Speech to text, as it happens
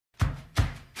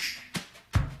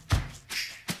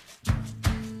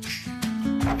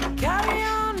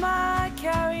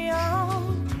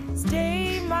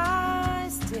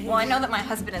I know that my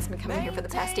husband has been coming here for the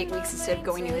past 8 weeks instead of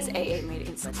going to his AA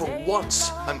meetings. For once,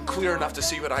 I'm clear enough to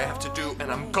see what I have to do,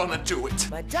 and I'm gonna do it.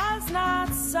 But does not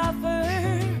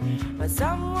suffer, but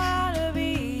someone to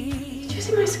be. Did you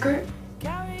see my skirt?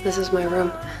 This is my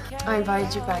room. I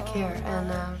invited you back here,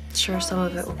 and sure, some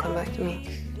of it will come back to me.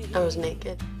 I was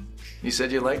naked. You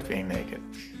said you liked being naked.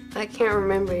 I can't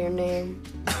remember your name.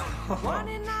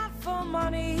 Wanting not for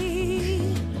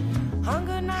money,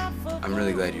 hunger not for. I'm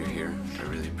really glad you're here. I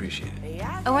really appreciate it.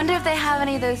 I wonder if they have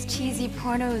any of those cheesy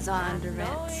pornos on under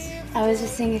Ritz. I was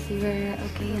just seeing if you were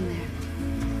okay in there.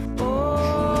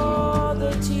 Oh,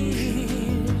 the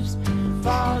tears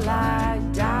fall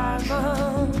like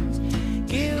diamonds,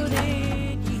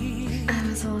 gilded years. I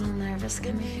was a little nervous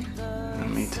coming here.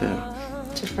 Me too.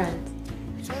 It's your friend.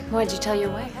 What'd you tell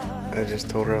your wife? I just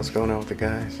told her I was going out with the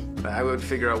guys. I would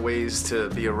figure out ways to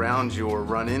be around you or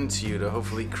run into you to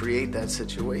hopefully create that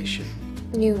situation.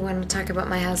 You want to talk about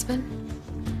my husband?